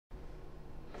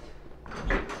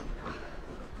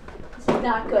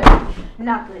not good.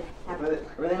 Not good.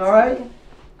 Everything all right?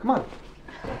 Come on.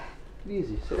 Take it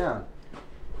easy. Sit down.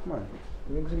 Come on.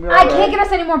 Everything's gonna be all right. I can't get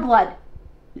us any more blood.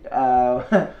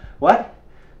 What?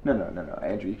 No,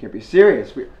 Andrew, you can't be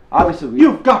serious. Obviously.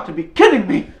 You've got to be kidding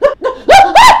me!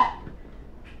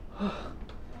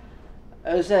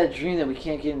 I just had a dream that we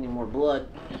can't get any more blood.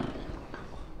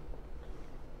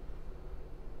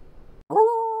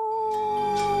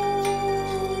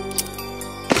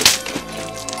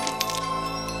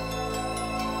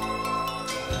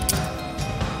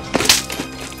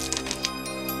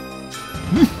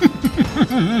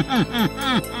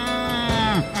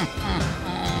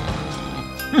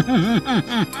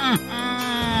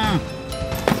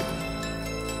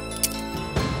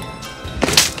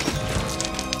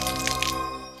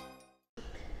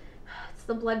 It's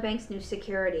the blood bank's new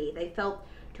security. They felt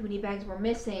too many bags were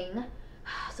missing,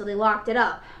 so they locked it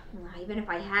up. Even if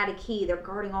I had a key, they're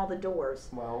guarding all the doors.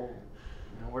 Well,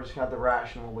 we're just gonna have to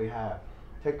ration what we have.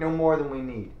 Take no more than we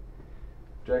need.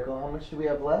 Draco, how much do we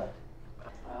have left?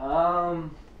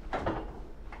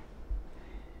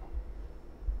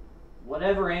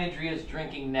 Whatever Andrea's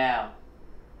drinking now.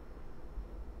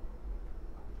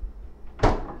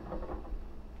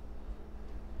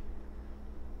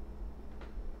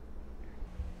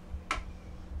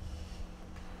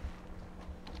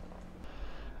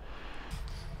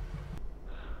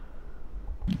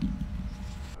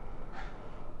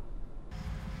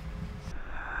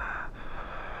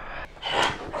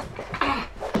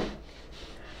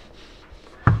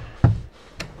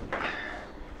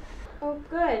 Oh,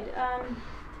 good.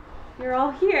 You're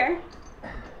all here.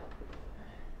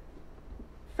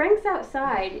 Frank's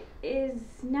outside. Is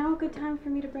now a good time for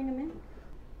me to bring him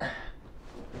in?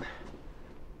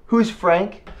 Who's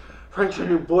Frank? Frank's your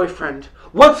new boyfriend.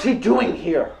 What's he doing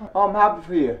here? Oh, I'm happy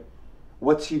for you.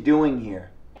 What's he doing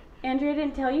here? Andrea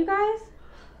didn't tell you guys?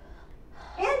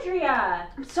 Andrea!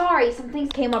 I'm sorry, some things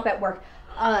came up at work.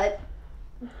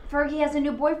 Fergie has a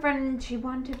new boyfriend and she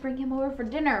wanted to bring him over for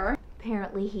dinner.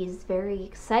 Apparently he's very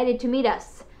excited to meet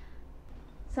us.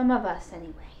 Some of us,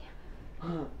 anyway.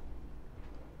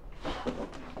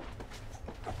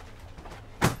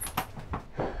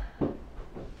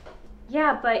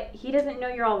 Yeah, but he doesn't know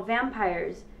you're all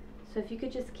vampires. So if you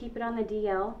could just keep it on the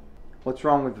DL. What's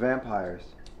wrong with vampires?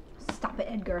 Stop it,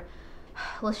 Edgar.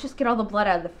 Let's just get all the blood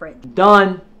out of the fridge.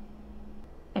 Done.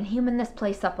 And human this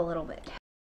place up a little bit.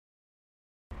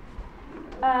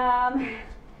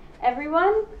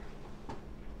 Everyone,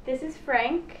 this is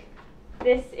Frank.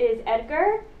 This is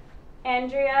Edgar,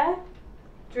 Andrea,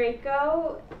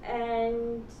 Draco,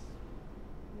 and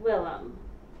Willem.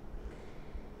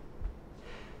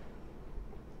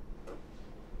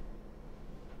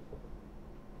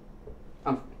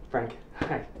 I'm Frank.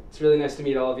 Hi. It's really nice to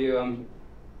meet all of you.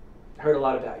 Heard a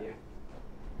lot about you.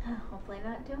 Hopefully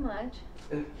not too much.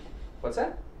 What's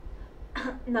that?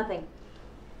 Nothing.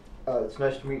 It's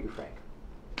nice to meet you, Frank.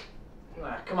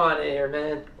 Come on in here,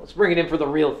 man. Let's bring it in for the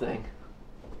real thing.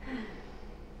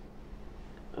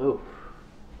 Oh,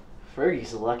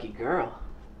 Fergie's a lucky girl.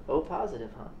 O positive,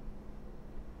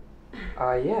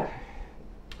 huh? Yeah.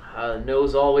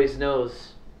 Knows always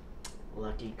knows.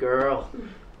 Lucky girl.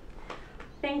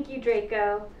 Thank you,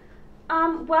 Draco.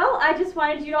 Well, I just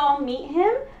wanted you to all meet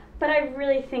him, but I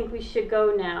really think we should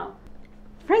go now.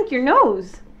 Frank, your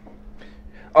nose.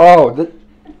 Oh,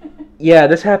 yeah,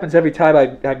 this happens every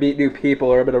time I meet new people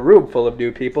or I'm in a room full of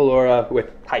new people or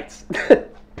with heights.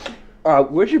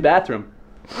 Where's your bathroom?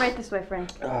 Right this way, Frank.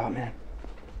 Oh, man.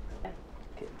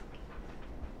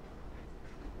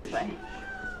 Bye.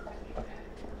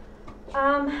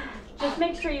 Just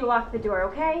make sure you lock the door,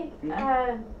 okay?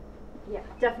 Yeah,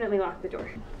 definitely lock the door.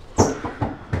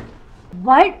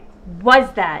 What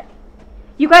was that?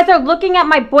 You guys are looking at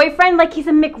my boyfriend like he's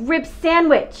a McRib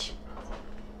sandwich.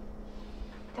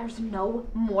 There's no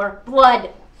more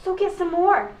blood. So get some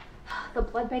more. The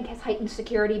blood bank has heightened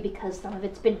security because some of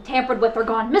it's been tampered with or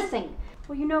gone missing.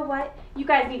 Well, you know what? You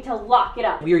guys need to lock it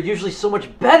up. We are usually so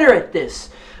much better at this.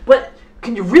 But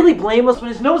can you really blame us when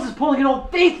his nose is pulling an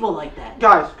Old Faithful like that?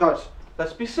 Guys,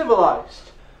 let's be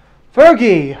civilized.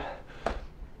 Fergie!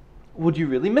 Would you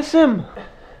really miss him?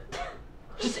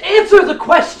 Just answer the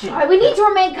question! All right, we need to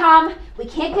remain calm. We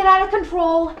can't get out of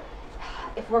control.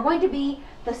 If we're going to be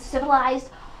the civilized,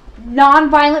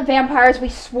 non-violent vampires we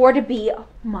swore to be. Oh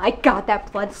my god,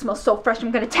 that blood smells so fresh.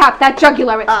 I'm going to tap that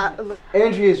jugular.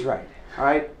 Andrea's right,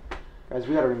 alright? Guys,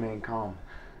 we gotta remain calm.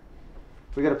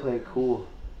 We gotta play it cool.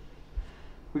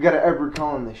 We gotta Edward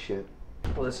Cullen this shit.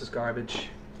 Well, this is garbage.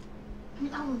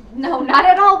 No, not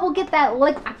at all. We'll get that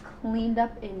lick cleaned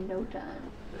up in no time.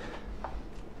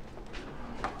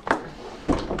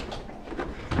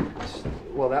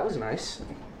 Well, that was nice.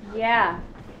 Yeah,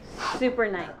 super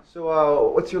nice. So,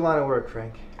 what's your line of work,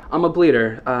 Frank? I'm a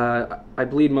bleeder. I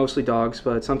bleed mostly dogs,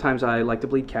 but sometimes I like to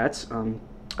bleed cats.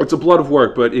 It's a blood of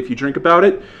work, but if you drink about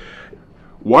it,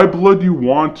 why blood do you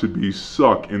want to be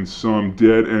suck in some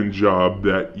dead-end job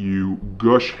that you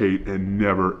gush hate and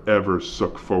never ever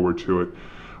suck forward to it?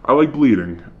 I like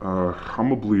bleeding.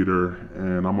 I'm a bleeder,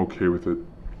 and I'm okay with it.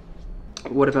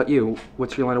 What about you?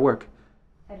 What's your line of work?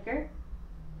 Edgar?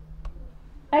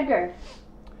 Edgar.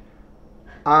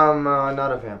 I'm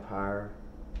not a vampire.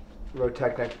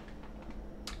 Rotechnic.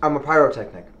 I'm a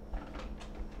pyrotechnic.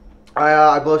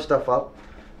 I blow stuff up.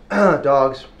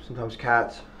 Dogs, sometimes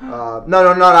cats. No,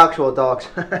 not actual dogs.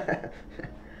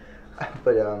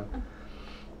 But you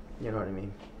know what I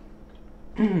mean.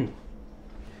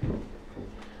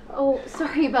 Oh,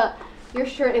 sorry about your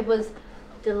shirt. It was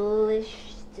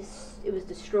it was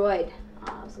destroyed. It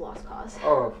was a lost cause.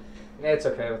 Oh, it's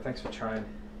okay. Well, thanks for trying.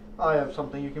 I have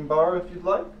something you can borrow if you'd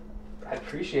like. I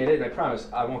appreciate it, and I promise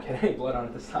I won't get any blood on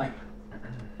it this time.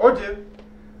 Or do.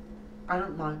 I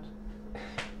don't mind.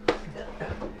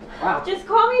 Wow. Just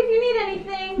call me if you need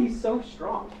anything. He's so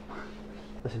strong.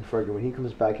 Listen, Fergie, when he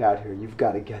comes back out here, you've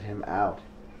got to get him out.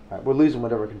 All right, we're losing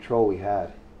whatever control we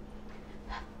had.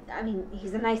 I mean,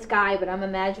 he's a nice guy, but I'm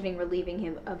imagining relieving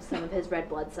him of some of his red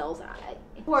blood cells.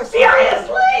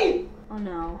 Seriously? Oh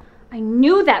no. I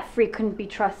knew that freak couldn't be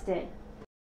trusted.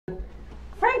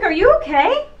 Frank, are you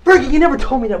okay? Fergie, you never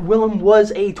told me that Willem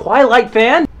was a Twilight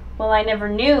fan. Well, I never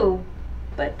knew,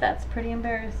 but that's pretty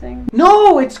embarrassing.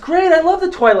 No, it's great. I love the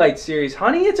Twilight series,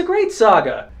 honey. It's a great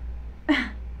saga.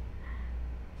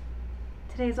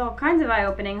 Today's all kinds of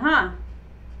eye-opening, huh?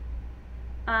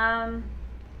 How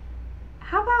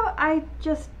about I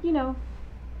just, doop,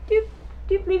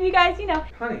 leave you guys,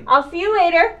 Honey. I'll see you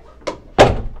later.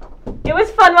 It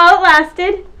was fun while it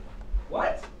lasted.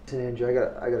 What? Listen, Andrew, I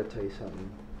gotta tell you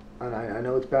something. And I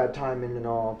know it's bad timing and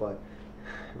all, but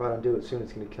if I don't do it soon,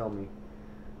 it's gonna kill me.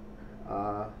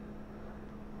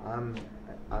 I'm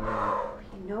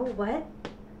You know what?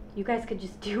 You guys could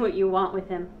just do what you want with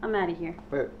him. I'm out of here.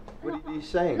 Wait, what are you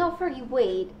saying? No, Fergie,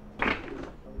 wait.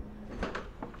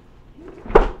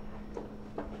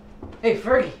 Hey,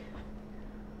 Fergie.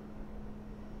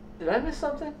 Did I miss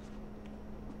something?